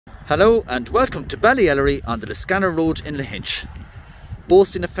Hello and welcome to Ballyellery on the Liscannor Road in Lahinch.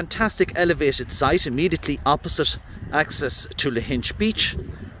 Boasting a fantastic elevated site immediately opposite access to Lahinch Beach,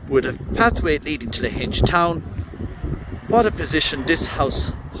 with a pathway leading to Lahinch Town. What a position this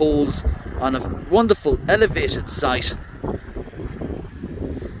house holds on a wonderful elevated site.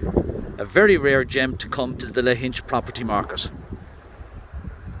 A very rare gem to come to the Lahinch property market.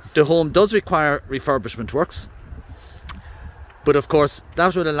 The home does require refurbishment works, but of course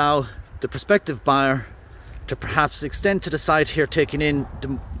that will allow the prospective buyer to perhaps extend to the side here, taking in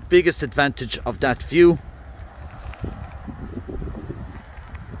the biggest advantage of that view.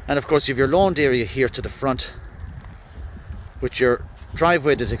 And of course you have your lawned area here to the front, with your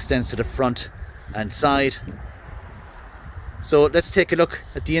driveway that extends to the front and side. So let's take a look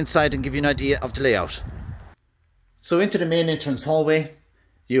at the inside and give you an idea of the layout. So into the main entrance hallway,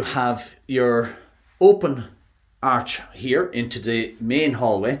 you have your open arch here into the main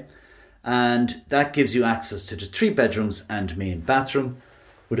hallway, and that gives you access to the 3 bedrooms and main bathroom,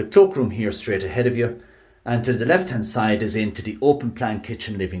 with a cloakroom here straight ahead of you, and to the left hand side is into the open plan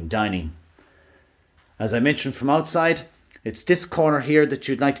kitchen, living, dining. As I mentioned from outside, it's this corner here that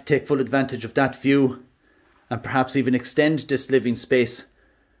you'd like to take full advantage of that view and perhaps even extend this living space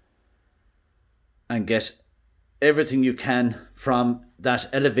and get everything you can from that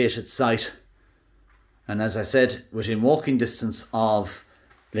elevated site. And as I said, within walking distance of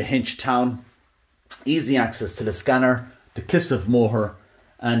Lahinch Town, easy access to Liscannor, the Cliffs of Moher,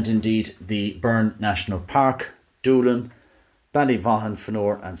 and indeed the Burn National Park, Doolin, Ballyvaughan,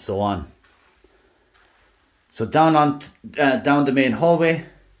 Fenor, and so on. So down the main hallway,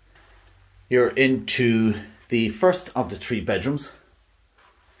 you're into the first of the 3 bedrooms.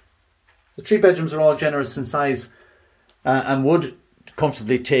 The 3 bedrooms are all generous in size and would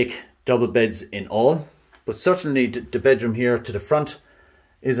comfortably take double beds in all, but certainly the bedroom here to the front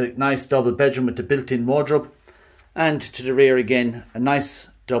is a nice double bedroom with the built-in wardrobe, and to the rear again a nice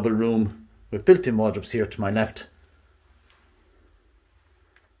double room with built-in wardrobes here to my left.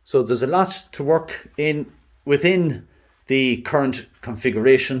 So there's a lot to work in within the current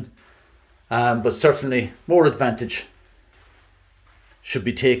configuration, but certainly more advantage should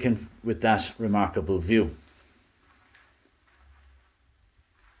be taken with that remarkable view.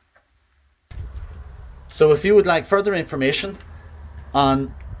 So if you would like further information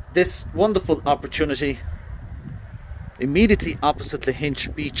on this wonderful opportunity immediately opposite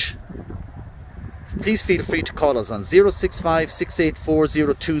Lahinch Beach, please feel free to call us on 065 684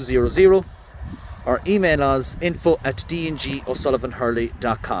 0200 or email us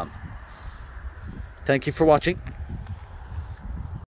info@dngosullivanhurley.com. Thank you for watching.